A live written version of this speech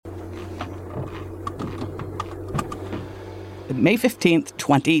May 15th,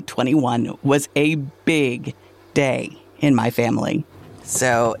 2021 was a big day in my family.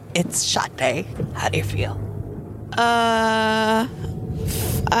 So it's shot day. How do you feel? I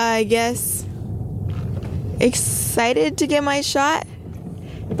guess excited to get my shot,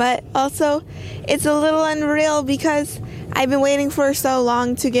 but also it's a little unreal because I've been waiting for so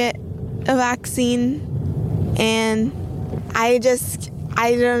long to get a vaccine, and I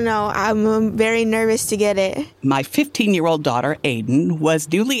don't know, I'm very nervous to get it. My 15-year-old daughter, Aiden, was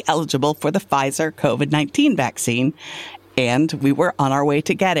newly eligible for the Pfizer COVID-19 vaccine, and we were on our way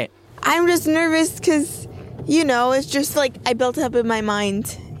to get it. I'm just nervous because, it's just like I built it up in my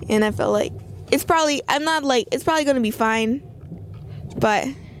mind, and I felt like it's probably going to be fine, but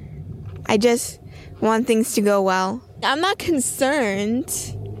I just want things to go well. I'm not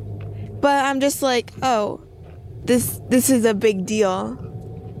concerned, but I'm just like, oh, this is a big deal,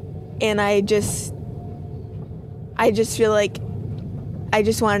 and I just feel like I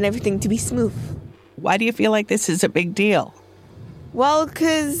just wanted everything to be smooth. Why do you feel like this is a big deal? Well,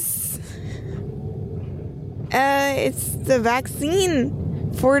 because it's the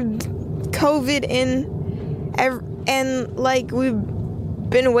vaccine for COVID, and like I've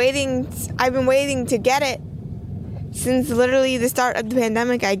been waiting to get it since literally the start of the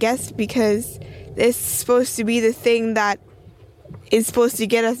pandemic, I guess, because this is supposed to be the thing that is supposed to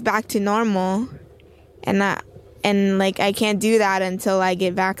get us back to normal, and I can't do that until I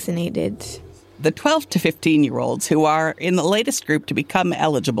get vaccinated. The 12 to 15-year-olds who are in the latest group to become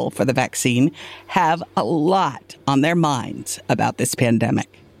eligible for the vaccine have a lot on their minds about this pandemic.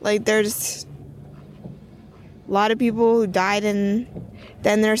 Like, there's a lot of people who died, and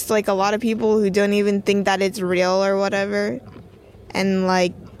then there's like a lot of people who don't even think that it's real or whatever, and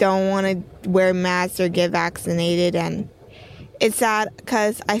like don't want to wear masks or get vaccinated. And it's sad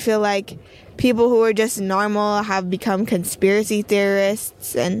because I feel like people who are just normal have become conspiracy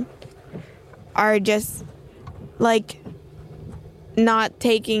theorists and are just like not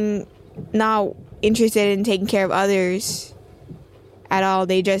interested in taking care of others at all.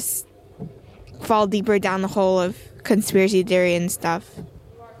 They just fall deeper down the hole of conspiracy theory and stuff.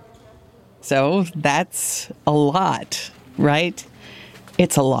 So that's a lot, right?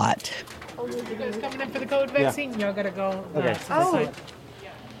 It's a lot. You guys coming in for the COVID vaccine? Y'all gotta go. Oh.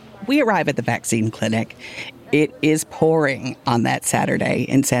 We arrive at the vaccine clinic. It is pouring on that Saturday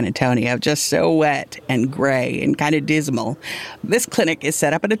in San Antonio, just so wet and gray and kind of dismal. This clinic is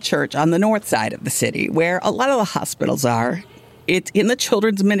set up at a church on the north side of the city where a lot of the hospitals are. It's in the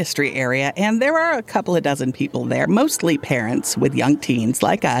children's ministry area, and there are a couple of dozen people there, mostly parents with young teens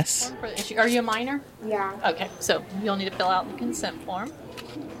like us. Are you a minor? Yeah. Okay, so you'll need to fill out the consent form.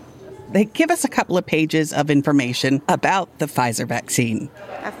 They give us a couple of pages of information about the Pfizer vaccine.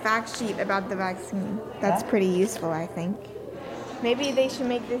 A fact sheet about the vaccine. That's pretty useful, I think. Maybe they should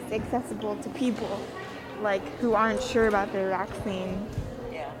make this accessible to people, like, who aren't sure about their vaccine.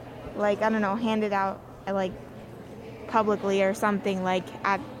 Yeah. Like, I don't know, hand it out, like, publicly or something, like,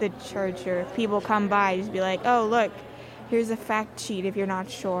 at the church, or if people come by, just be like, oh, look, here's a fact sheet if you're not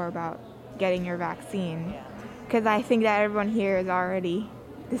sure about getting your vaccine. Because I think that everyone here has already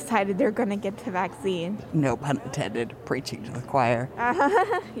decided they're going to get the vaccine. No pun intended, preaching to the choir.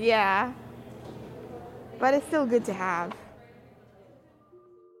 Yeah. But it's still good to have.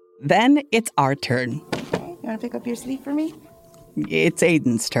 Then it's our turn. Okay, you want to pick up your sleeve for me? It's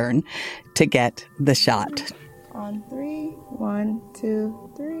Aiden's turn to get the shot. On 3. 1,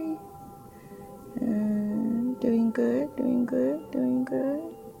 2, 3. And doing good, doing good, doing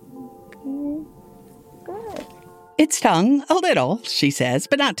good. Okay. Good. It stung a little, she says,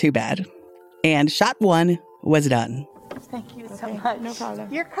 but not too bad. And shot 1 was done. Thank you so Okay, much. no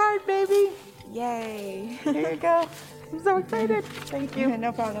problem. Your card, baby. Yay. Here you go. I'm so excited. Thank you.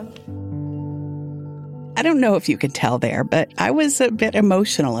 No problem. I don't know if you could tell there, but I was a bit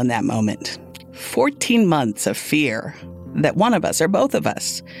emotional in that moment. 14 months of fear that one of us or both of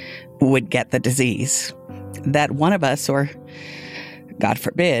us would get the disease. That one of us, or God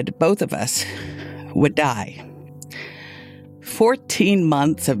forbid, both of us, would die. 14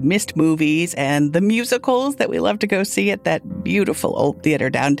 months of missed movies and the musicals that we love to go see at that beautiful old theater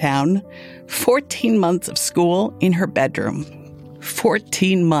downtown. 14 months of school in her bedroom.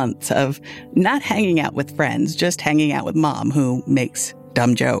 14 months of not hanging out with friends, just hanging out with mom, who makes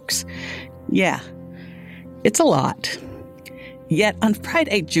dumb jokes. Yeah, it's a lot. Yet on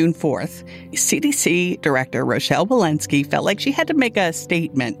Friday, June 4th, CDC Director Rochelle Walensky felt like she had to make a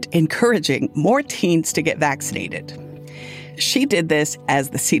statement encouraging more teens to get vaccinated. She did this as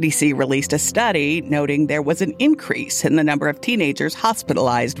the CDC released a study noting there was an increase in the number of teenagers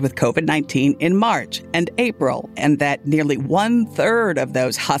hospitalized with COVID-19 in March and April, and that nearly 1/3 of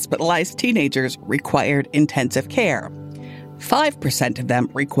those hospitalized teenagers required intensive care. 5% of them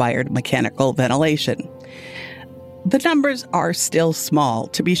required mechanical ventilation. The numbers are still small,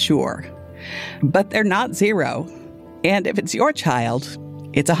 to be sure, but they're not zero. And if it's your child,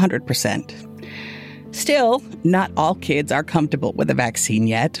 it's 100%. Still, not all kids are comfortable with the vaccine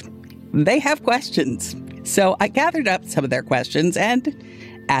yet. They have questions. So I gathered up some of their questions and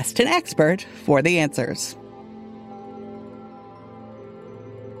asked an expert for the answers.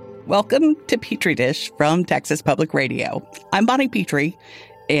 Welcome to Petri Dish from Texas Public Radio. I'm Bonnie Petrie,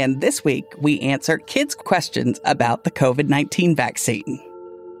 and this week we answer kids' questions about the COVID-19 vaccine.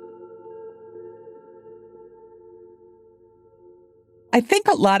 I think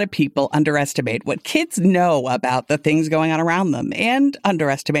a lot of people underestimate what kids know about the things going on around them and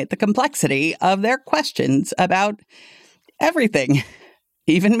underestimate the complexity of their questions about everything.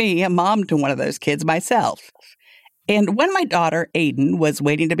 Even me, a mom to one of those kids myself. And when my daughter, Aiden, was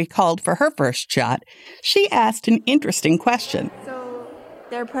waiting to be called for her first shot, she asked an interesting question. So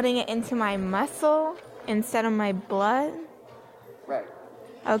they're putting it into my muscle instead of my blood? Right.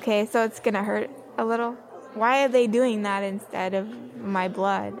 Okay, so it's going to hurt a little? Why are they doing that instead of my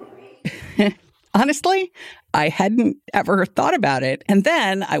blood? Honestly, I hadn't ever thought about it. And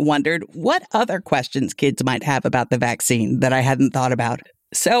then I wondered what other questions kids might have about the vaccine that I hadn't thought about.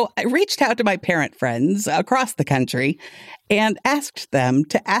 So I reached out to my parent friends across the country and asked them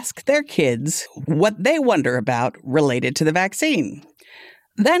to ask their kids what they wonder about related to the vaccine.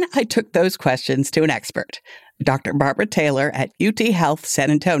 Then I took those questions to an expert, Dr. Barbara Taylor at UT Health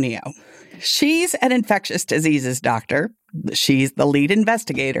San Antonio. She's an infectious diseases doctor. She's the lead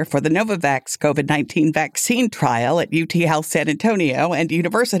investigator for the Novavax COVID-19 vaccine trial at UT Health San Antonio and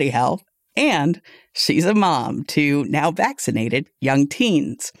University Health. And she's a mom to now vaccinated young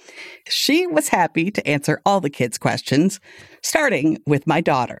teens. She was happy to answer all the kids' questions, starting with my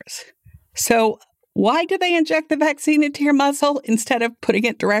daughter's. So, why do they inject the vaccine into your muscle instead of putting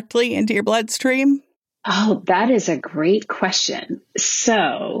it directly into your bloodstream? Oh, that is a great question.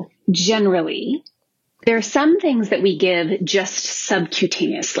 So generally, there are some things that we give just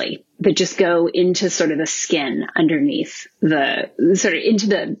subcutaneously that just go into sort of the skin underneath into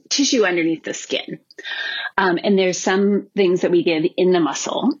the tissue underneath the skin. And there's some things that we give in the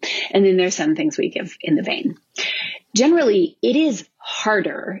muscle, and then there's some things we give in the vein. Generally, it is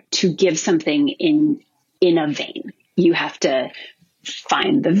harder to give something in a vein. You have to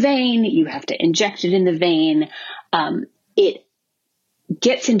find the vein, you have to inject it in the vein. It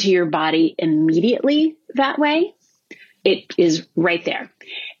gets into your body immediately that way. It is right there.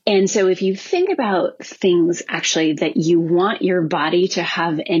 And so if you think about things actually that you want your body to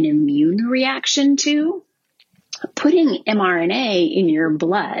have an immune reaction to, putting mRNA in your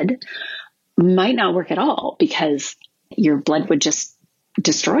blood might not work at all because your blood would just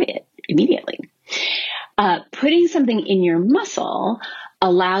destroy it immediately. Putting something in your muscle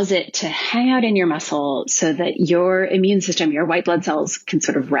allows it to hang out in your muscle so that your immune system, your white blood cells, can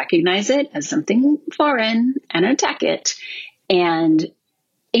sort of recognize it as something foreign and attack it. And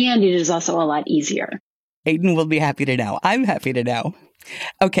it is also a lot easier. Aiden will be happy to know. I'm happy to know.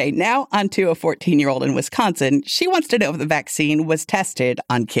 Okay, now on to a 14-year-old in Wisconsin. She wants to know if the vaccine was tested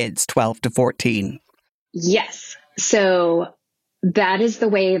on kids 12 to 14. Yes. So that is the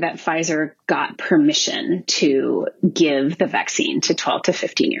way that Pfizer got permission to give the vaccine to 12 to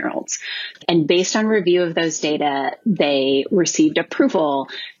 15-year-olds. And based on review of those data, they received approval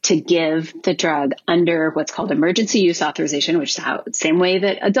to give the drug under what's called emergency use authorization, which is the same way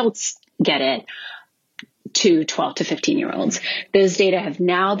that adults get it, to 12 to 15-year-olds. Those data have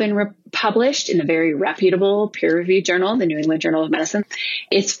now been published in a very reputable peer-reviewed journal, the New England Journal of Medicine.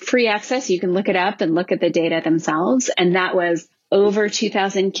 It's free access. You can look it up and look at the data themselves. And that was over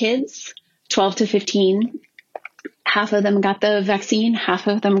 2,000 kids, 12 to 15. Half of them got the vaccine, half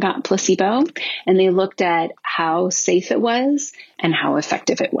of them got placebo. And they looked at how safe it was and how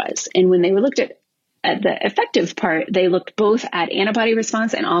effective it was. And when they were looked at the effective part, they looked both at antibody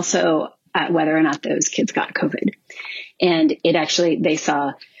response and also at whether or not those kids got COVID. And it actually, they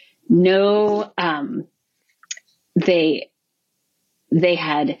saw no, they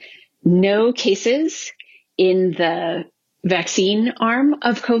had no cases in the vaccine arm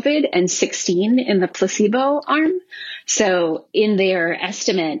of COVID and 16 in the placebo arm. So in their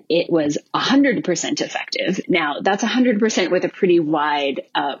estimate, it was 100% effective. Now, that's 100% with a pretty wide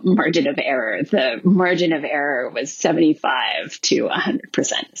margin of error. The margin of error was 75 to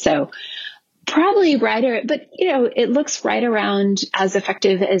 100%. So Probably right, but it looks right around as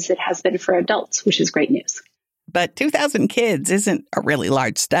effective as it has been for adults, which is great news. But 2,000 kids isn't a really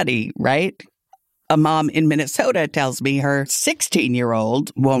large study, right? A mom in Minnesota tells me her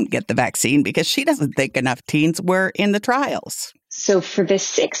 16-year-old won't get the vaccine because she doesn't think enough teens were in the trials. So for the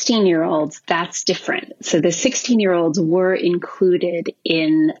 16-year-olds, that's different. So the 16-year-olds were included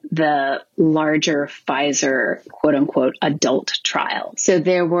in the larger Pfizer, quote unquote, adult trial. So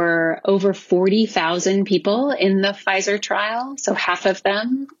there were over 40,000 people in the Pfizer trial. So half of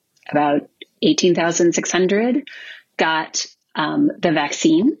them, about 18,600, got the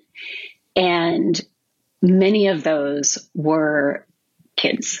vaccine. And many of those were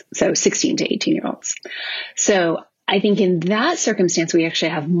kids, so 16 to 18-year-olds. So I think in that circumstance, we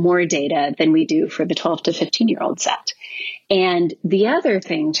actually have more data than we do for the 12 to 15-year-old set. And the other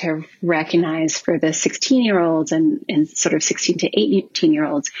thing to recognize for the 16-year-olds and sort of 16 to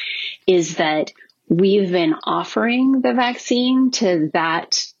 18-year-olds is that we've been offering the vaccine to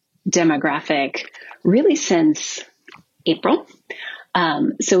that demographic really since April.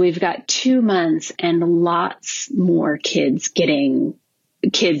 So we've got 2 months and lots more kids being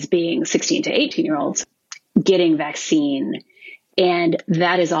 16 to 18-year-olds getting vaccine. And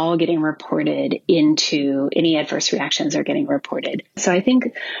that is all getting reported into any adverse reactions are getting reported. So I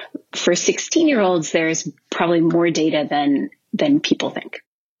think for 16-year-olds, there's probably more data than people think.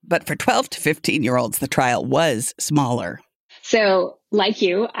 But for 12 to 15-year-olds, the trial was smaller. So like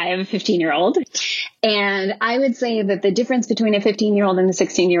you, I have a 15-year-old, and I would say that the difference between a 15-year-old and a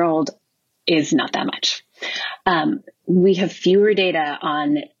 16-year-old is not that much. We have fewer data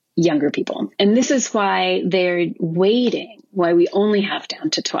on younger people. And this is why they're waiting, why we only have down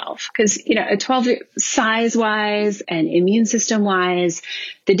to 12. Because, a 12 size-wise and immune system-wise,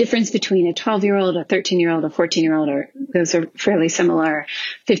 the difference between a 12-year-old, a 13-year-old, a 14-year-old, those are fairly similar.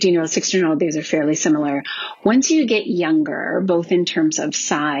 15-year-old, 16-year-old, these are fairly similar. Once you get younger, both in terms of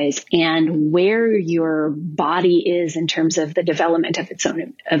size and where your body is in terms of the development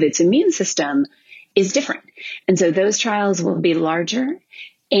of its immune system is different. And so those trials will be larger.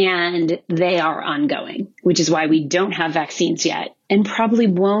 And they are ongoing, which is why we don't have vaccines yet and probably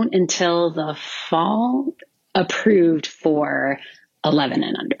won't until the fall, approved for 11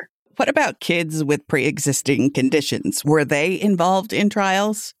 and under. What about kids with pre-existing conditions? Were they involved in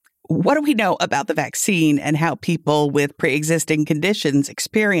trials? What do we know about the vaccine and how people with pre-existing conditions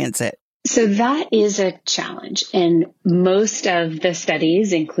experience it? So that is a challenge. And most of the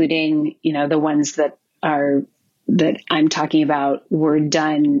studies, including, the ones that I'm talking about, were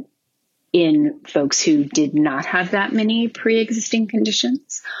done in folks who did not have that many pre-existing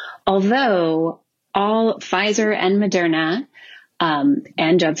conditions. Although all Pfizer and Moderna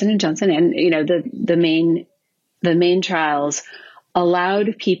and Johnson & Johnson and the main trials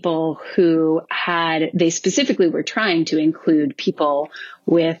allowed people who they specifically were trying to include people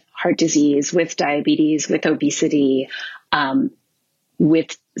with heart disease, with diabetes, with obesity,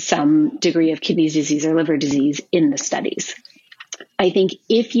 with some degree of kidney disease or liver disease in the studies. I think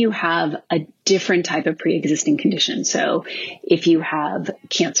if you have a different type of pre-existing condition, so if you have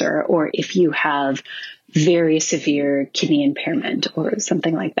cancer or if you have very severe kidney impairment or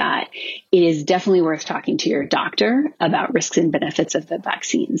something like that, it is definitely worth talking to your doctor about risks and benefits of the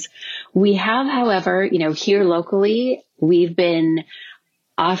vaccines. We have, however, here locally, we've been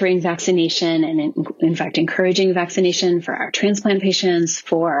offering vaccination and in fact, encouraging vaccination for our transplant patients,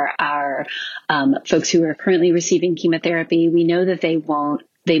 for our folks who are currently receiving chemotherapy. We know that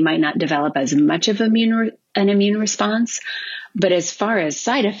they might not develop as much of an immune response, but as far as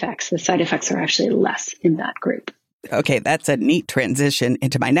side effects, the side effects are actually less in that group. Okay, that's a neat transition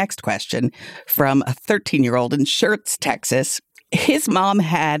into my next question from a 13-year-old in Schertz, Texas. His mom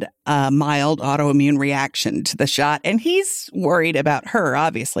had a mild autoimmune reaction to the shot, and he's worried about her,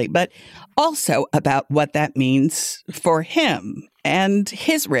 obviously, but also about what that means for him and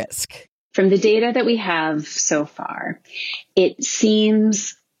his risk. From the data that we have so far, it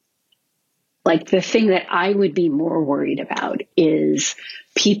seems like the thing that I would be more worried about is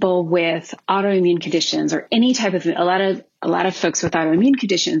people with autoimmune conditions or any type of, a lot of folks with autoimmune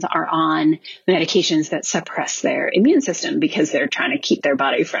conditions are on medications that suppress their immune system because they're trying to keep their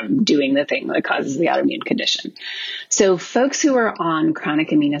body from doing the thing that causes the autoimmune condition. So folks who are on chronic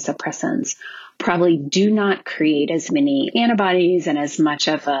immunosuppressants probably do not create as many antibodies and as much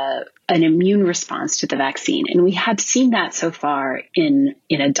of an immune response to the vaccine. And we have seen that so far in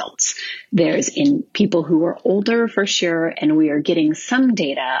adults. There's in people who are older for sure, and we are getting some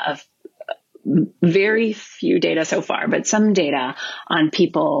data of very few data so far, but some data on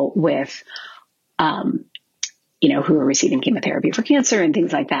people with who are receiving chemotherapy for cancer and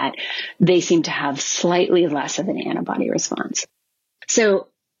things like that, they seem to have slightly less of an antibody response. So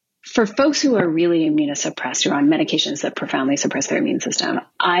for folks who are really immunosuppressed, who are on medications that profoundly suppress their immune system,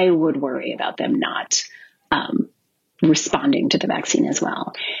 I would worry about them not responding to the vaccine as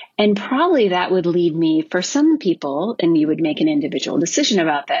well. And probably that would lead me, for some people, and you would make an individual decision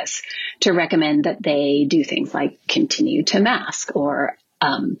about this, to recommend that they do things like continue to mask or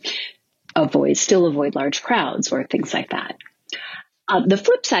still avoid large crowds or things like that. The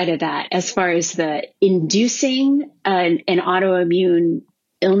flip side of that, as far as the inducing an autoimmune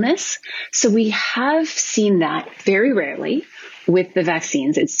illness, so we have seen that very rarely with the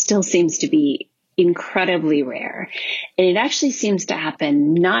vaccines. It still seems to be incredibly rare. And it actually seems to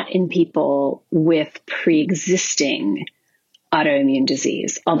happen not in people with pre-existing autoimmune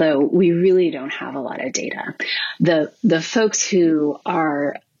disease, although we really don't have a lot of data. The folks who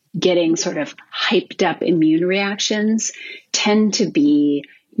are getting sort of hyped up immune reactions tend to be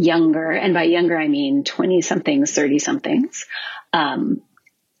younger, and by younger I mean 20-somethings, 30-somethings,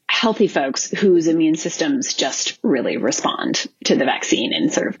 healthy folks whose immune systems just really respond to the vaccine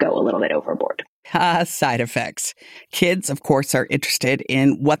and sort of go a little bit overboard. Side effects. Kids, of course, are interested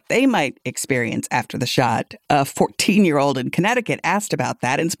in what they might experience after the shot. A 14-year-old in Connecticut asked about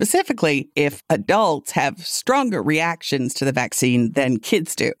that, and specifically if adults have stronger reactions to the vaccine than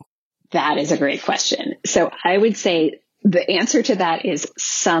kids do. That is a great question. So I would say the answer to that is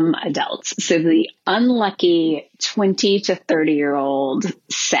some adults. So the unlucky 20 to 30-year-old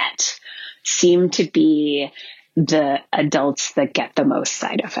set seem to be the adults that get the most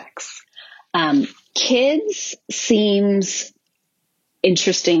side effects. Kids seems,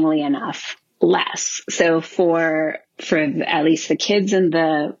 interestingly enough, less. So for at least the kids in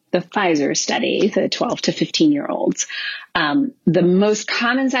the Pfizer study, the 12 to 15-year-olds, the most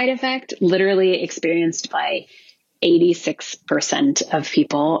common side effect literally experienced by 86% of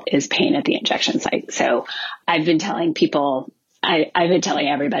people is pain at the injection site. So I've been telling people, I've been telling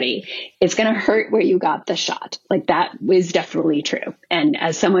everybody, it's going to hurt where you got the shot. Like, that is definitely true. And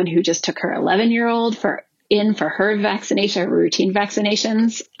as someone who just took her 11-year-old for her vaccination, her routine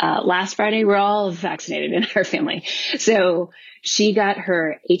vaccinations, last Friday, we're all vaccinated in our family. So she got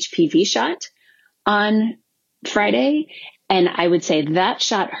her HPV shot on Friday. And I would say that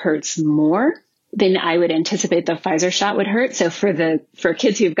shot hurts more than I would anticipate the Pfizer shot would hurt. So for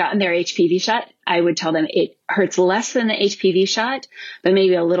kids who've gotten their HPV shot, I would tell them it hurts less than the HPV shot, but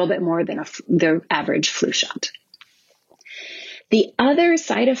maybe a little bit more than the average flu shot. The other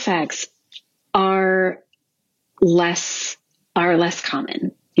side effects are less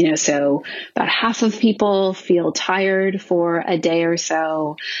common. So about half of people feel tired for a day or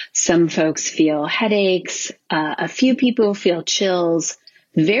so. Some folks feel headaches. A few people feel chills.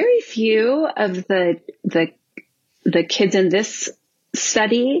 Very few of the kids in this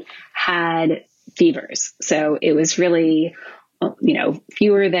study had fevers. So it was really,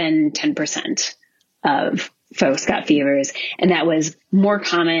 fewer than 10% of folks got fevers. And that was more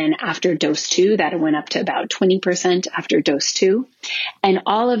common after dose 2. That went up to about 20% after dose 2. And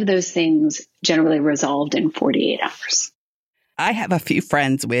all of those things generally resolved in 48 hours. I have a few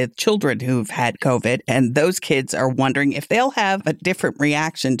friends with children who've had COVID, and those kids are wondering if they'll have a different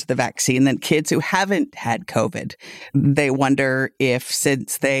reaction to the vaccine than kids who haven't had COVID. They wonder if,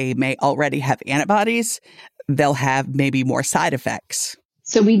 since they may already have antibodies, they'll have maybe more side effects.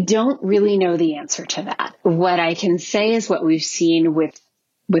 So we don't really know the answer to that. What I can say is what we've seen with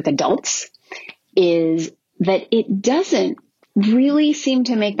adults is that it doesn't really seem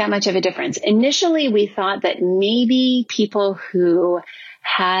to make that much of a difference. Initially, we thought that maybe people who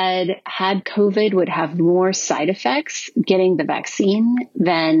had COVID would have more side effects getting the vaccine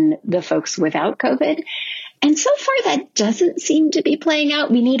than the folks without COVID. And so far, that doesn't seem to be playing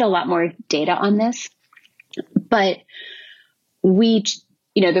out. We need a lot more data on this. But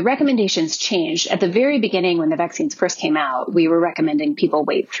the recommendations changed. At the very beginning, when the vaccines first came out, we were recommending people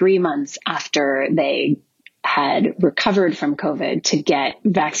wait 3 months after they had recovered from COVID to get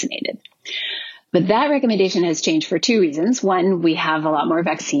vaccinated. But that recommendation has changed for 2 reasons. One, we have a lot more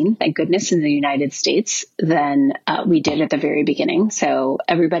vaccine, thank goodness, in the United States than we did at the very beginning. So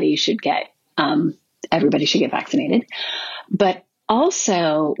everybody should get vaccinated. But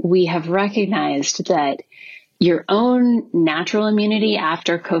also, we have recognized that your own natural immunity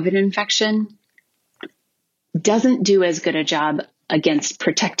after COVID infection doesn't do as good a job against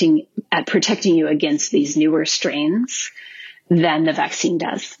protecting you against these newer strains than the vaccine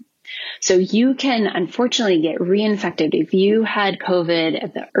does. So you can unfortunately get reinfected if you had COVID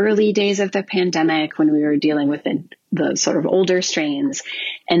at the early days of the pandemic when we were dealing with the sort of older strains,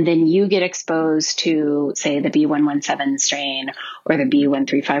 and then you get exposed to, say, the B117 strain or the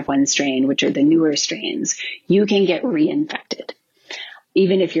B1351 strain, which are the newer strains. You can get reinfected,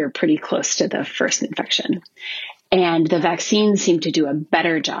 even if you're pretty close to the first infection. And the vaccines seem to do a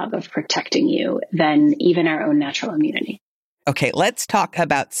better job of protecting you than even our own natural immunity. Okay, let's talk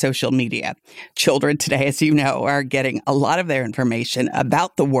about social media. Children today, as you know, are getting a lot of their information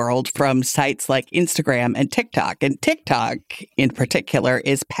about the world from sites like Instagram and TikTok. And TikTok, in particular,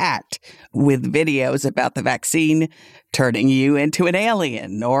 is packed with videos about the vaccine turning you into an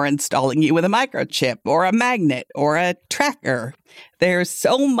alien or installing you with a microchip or a magnet or a tracker. There's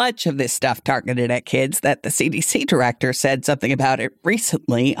so much of this stuff targeted at kids that the CDC director said something about it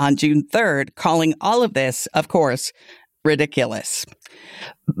recently on June 3rd, calling all of this, of course, ridiculous.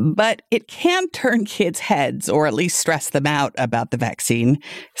 But it can turn kids' heads or at least stress them out about the vaccine.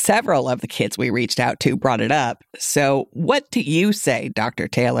 Several of the kids we reached out to brought it up. So what do you say, Dr.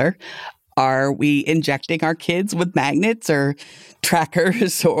 Taylor? Are we injecting our kids with magnets or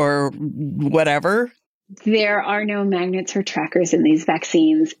trackers or whatever? There are no magnets or trackers in these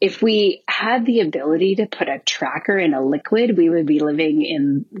vaccines. If we had the ability to put a tracker in a liquid, we would be living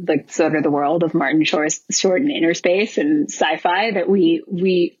in the sort of the world of Martin Short and Inner Space and sci-fi that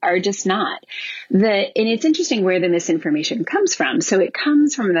we are just not. And it's interesting where the misinformation comes from. So it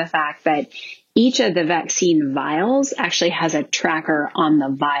comes from the fact that each of the vaccine vials actually has a tracker on the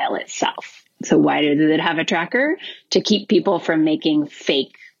vial itself. So why does it have a tracker? To keep people from making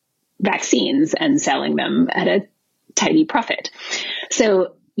fake vaccines and selling them at a tidy profit.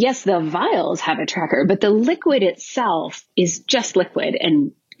 So yes, the vials have a tracker, but the liquid itself is just liquid,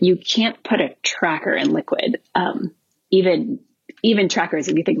 and you can't put a tracker in liquid. Even trackers,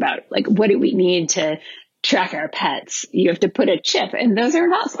 if you think about like, what do we need to track our pets? You have to put a chip, and those are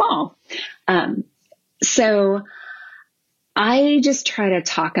not small. So I just try to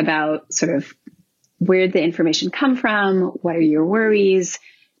talk about sort of where did the information come from? What are your worries?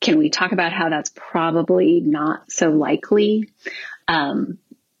 Can we talk about how that's probably not so likely? And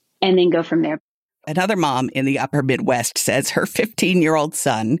then go from there. Another mom in the upper Midwest says her 15-year-old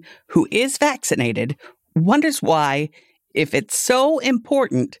son, who is vaccinated, wonders why, if it's so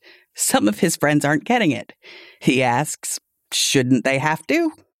important, some of his friends aren't getting it. He asks, shouldn't they have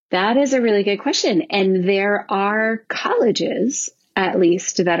to? That is a really good question. And there are colleges, at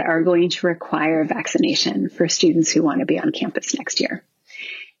least, that are going to require vaccination for students who want to be on campus next year.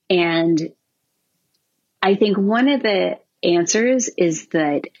 And I think one of the answers is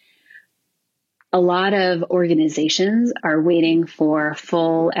that a lot of organizations are waiting for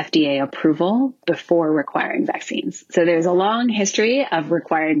full FDA approval before requiring vaccines. So there's a long history of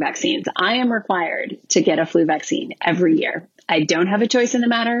requiring vaccines. I am required to get a flu vaccine every year. I don't have a choice in the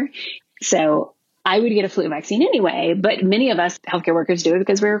matter. So I would get a flu vaccine anyway, but many of us healthcare workers do it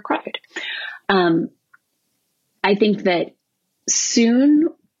because we're required. I think that soon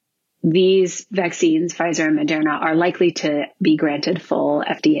these vaccines, Pfizer and Moderna, are likely to be granted full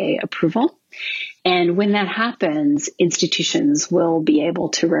FDA approval. And when that happens, institutions will be able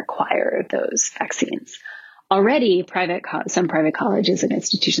to require those vaccines. Already, some private colleges and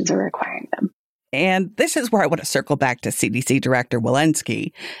institutions are requiring them. And this is where I want to circle back to CDC Director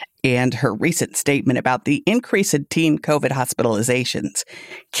Walensky and her recent statement about the increase in teen COVID hospitalizations.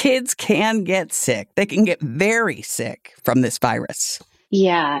 Kids can get sick. They can get very sick from this virus.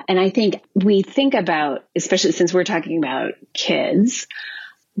 Yeah. And I think we think about, especially since we're talking about kids,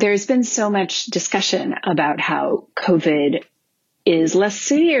 there's been so much discussion about how COVID is less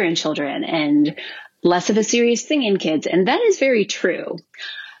severe in children and less of a serious thing in kids. And that is very true.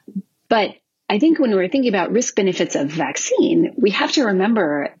 But I think when we're thinking about risk benefits of vaccine, we have to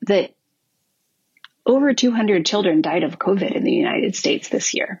remember that over 200 children died of COVID in the United States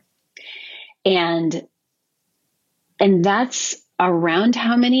this year. And that's around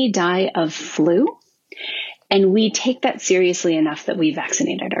how many die of flu. And we take that seriously enough that we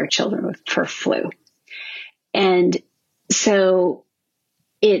vaccinated our children for flu. And so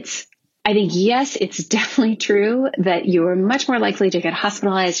I think, yes, it's definitely true that you are much more likely to get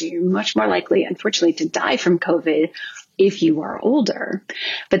hospitalized. You're much more likely, unfortunately, to die from COVID if you are older.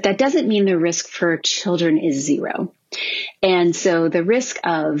 But that doesn't mean the risk for children is zero. And so the risk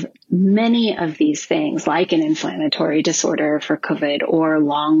of many of these things, like an inflammatory disorder for COVID or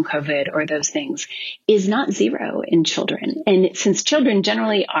long COVID or those things, is not zero in children. And since children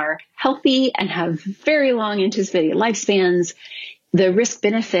generally are healthy and have very long anticipated lifespans, the risk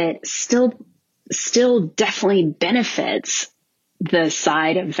benefit still definitely benefits the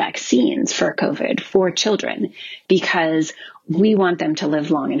side of vaccines for COVID for children because we want them to live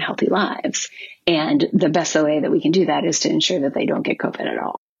long and healthy lives. And the best way that we can do that is to ensure that they don't get COVID at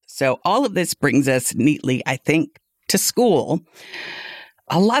all. So all of this brings us neatly, I think, to school.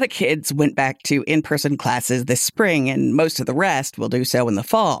 A lot of kids went back to in-person classes this spring, and most of the rest will do so in the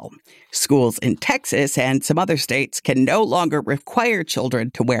fall. Schools in Texas and some other states can no longer require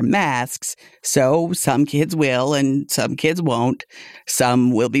children to wear masks, so some kids will and some kids won't.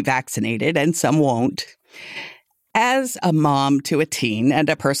 Some will be vaccinated and some won't. As a mom to a teen and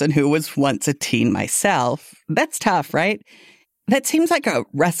a person who was once a teen myself, that's tough, right? That seems like a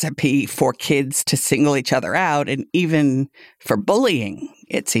recipe for kids to single each other out and even for bullying,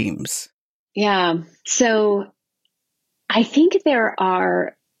 it seems. Yeah. So I think there's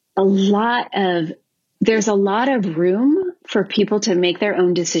a lot of room for people to make their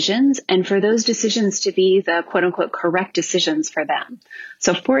own decisions and for those decisions to be the quote unquote correct decisions for them.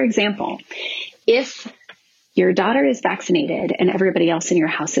 So for example, if your daughter is vaccinated and everybody else in your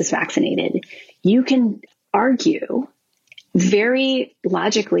house is vaccinated, you can argue very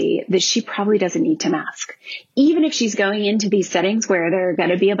logically that she probably doesn't need to mask. Even if she's going into these settings where there are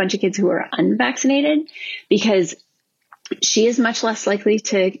going to be a bunch of kids who are unvaccinated, because she is much less likely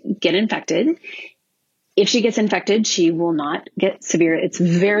to get infected. If she gets infected, she will not get severe. It's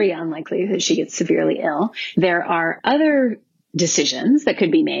very unlikely that she gets severely ill. There are other decisions that could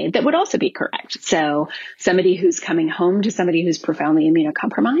be made that would also be correct. So somebody who's coming home to somebody who's profoundly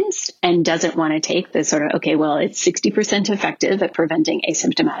immunocompromised and doesn't want to take the sort of, okay, well, it's 60% effective at preventing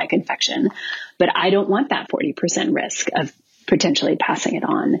asymptomatic infection, but I don't want that 40% risk of potentially passing it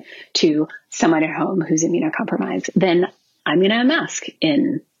on to someone at home who's immunocompromised, then I'm going to mask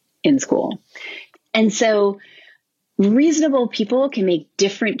in school. And so reasonable people can make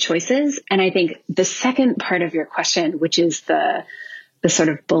different choices. And I think the second part of your question, which is the sort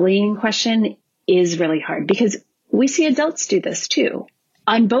of bullying question, is really hard because we see adults do this too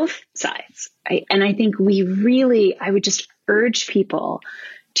on both sides. Right? And I think I would just urge people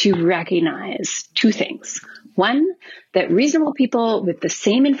to recognize two things. One, that reasonable people with the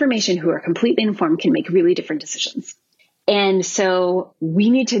same information who are completely informed can make really different decisions. And so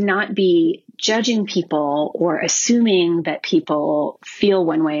we need to not be judging people or assuming that people feel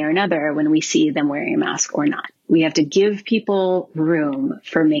one way or another when we see them wearing a mask or not. We have to give people room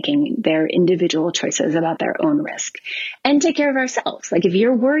for making their individual choices about their own risk and take care of ourselves. Like if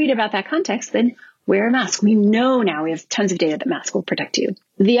you're worried about that context, then wear a mask. We know now, we have tons of data that masks will protect you.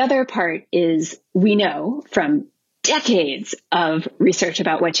 The other part is we know from decades of research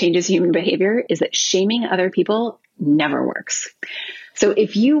about what changes human behavior is that shaming other people never works. So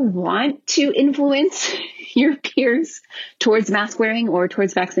if you want to influence your peers towards mask wearing or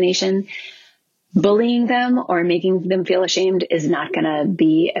towards vaccination, bullying them or making them feel ashamed is not going to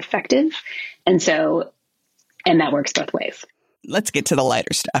be effective. And that works both ways. Let's get to the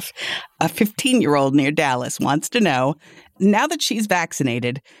lighter stuff. A 15-year-old near Dallas wants to know, now that she's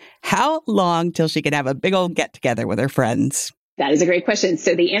vaccinated, how long till she can have a big old get-together with her friends? That is a great question.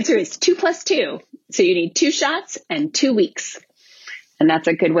 So the answer is 2 + 2. So you need 2 shots and 2 weeks. And that's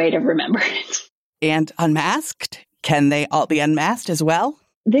a good way to remember it. And unmasked? Can they all be unmasked as well?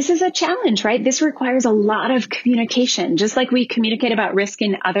 This is a challenge, right? This requires a lot of communication. Just like we communicate about risk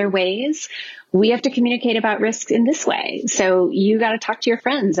in other ways, we have to communicate about risk in this way. So you got to talk to your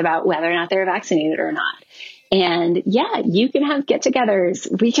friends about whether or not they're vaccinated or not. And yeah, you can have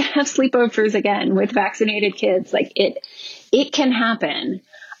get-togethers. We can have sleepovers again with vaccinated kids. Like it can happen.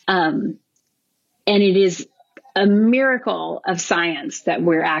 And it is a miracle of science that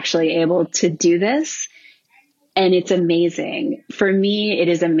we're actually able to do this. And it's amazing. For me, it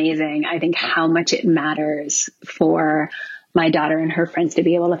is amazing. I think how much it matters for my daughter and her friends to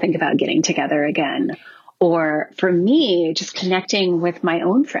be able to think about getting together again. Or for me, just connecting with my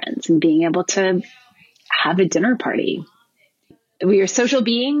own friends and being able to have a dinner party. We are social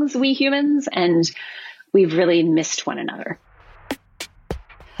beings, we humans, and we've really missed one another.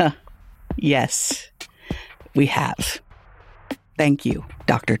 Yes, we have. Thank you,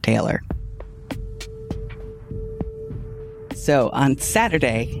 Dr. Taylor. So on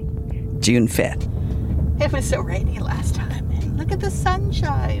Saturday, June 5th, It was so rainy last time. And look at the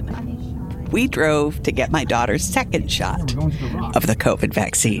sunshine. we drove to get my daughter's second shot of the COVID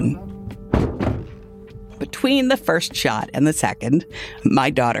vaccine. Between the first shot and the second, my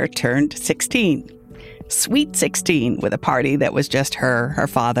daughter turned 16. Sweet 16, with a party that was just her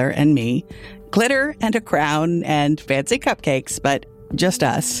father, and me. Glitter and a crown and fancy cupcakes, but just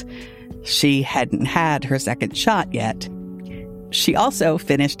us. She hadn't had her second shot yet. She also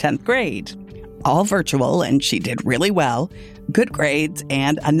finished 10th grade. all virtual, and she did really well, good grades,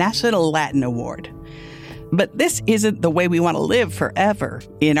 and a National Latin Award. But this isn't the way we want to live forever,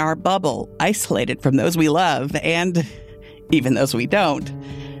 in our bubble, isolated from those we love and even those we don't.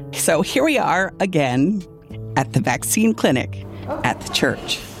 So here we are again at the vaccine clinic at the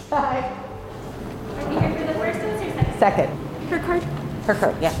church. Hi. Are you here for the first dose or second? Second. Her card? Her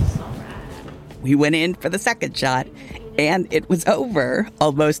card, yes. We went in for the second shot, and it was over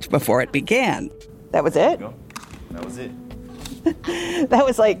almost before it began. That was it? That was it. That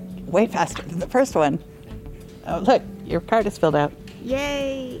was like way faster than the first one. Oh, look, your card is filled out.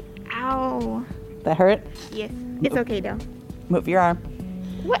 Yay. Ow. That hurt? Yes. It's okay though. Move your arm.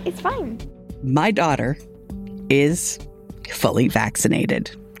 What? It's fine. My daughter is fully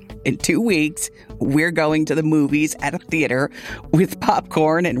vaccinated. In 2 weeks, we're going to the movies at a theater with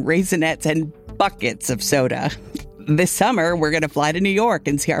popcorn and Raisinets and buckets of soda. This summer, we're going to fly to New York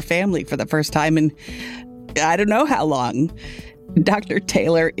and see our family for the first time in I don't know how long. Dr.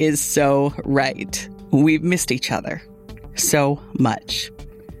 Taylor is so right. We've missed each other so much.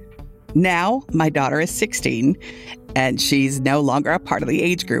 Now, my daughter is 16, and she's no longer a part of the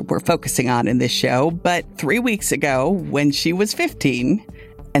age group we're focusing on in this show. But 3 weeks ago, when she was 15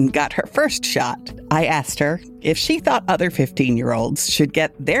 and got her first shot, I asked her if she thought other 15-year-olds should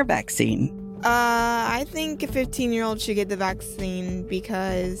get their vaccine. I think a 15-year-old should get the vaccine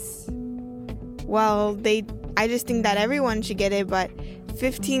because, well, I just think that everyone should get it, but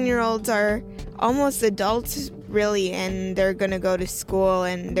 15-year-olds are almost adults, really, and they're going to go to school,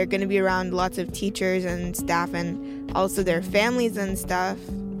 and they're going to be around lots of teachers and staff, and also their families and stuff.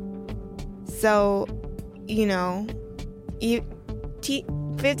 So,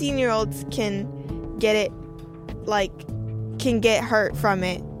 15-year-olds can get it, can get hurt from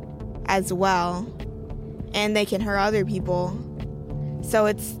it as well, and they can hurt other people. So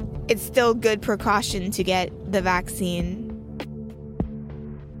it's still good precaution to get the vaccine.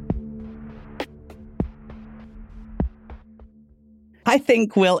 I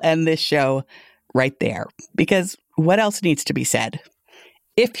think we'll end this show right there, because what else needs to be said?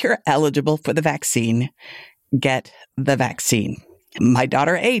 If you're eligible for the vaccine, get the vaccine. My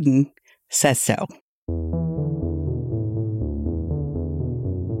daughter Aiden says so.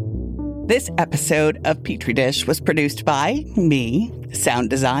 This episode of Petri Dish was produced by me, sound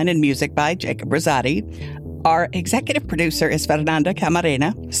design and music by Jacob Rosati. Our executive producer is Fernanda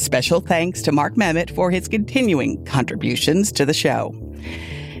Camarena. Special thanks to Mark Memmott for his continuing contributions to the show.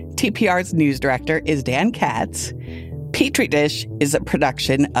 TPR's news director is Dan Katz. Petri Dish is a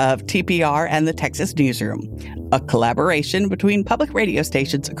production of TPR and the Texas Newsroom, a collaboration between public radio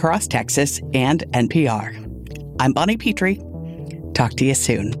stations across Texas and NPR. I'm Bonnie Petrie. Talk to you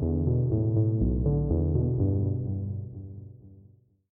soon.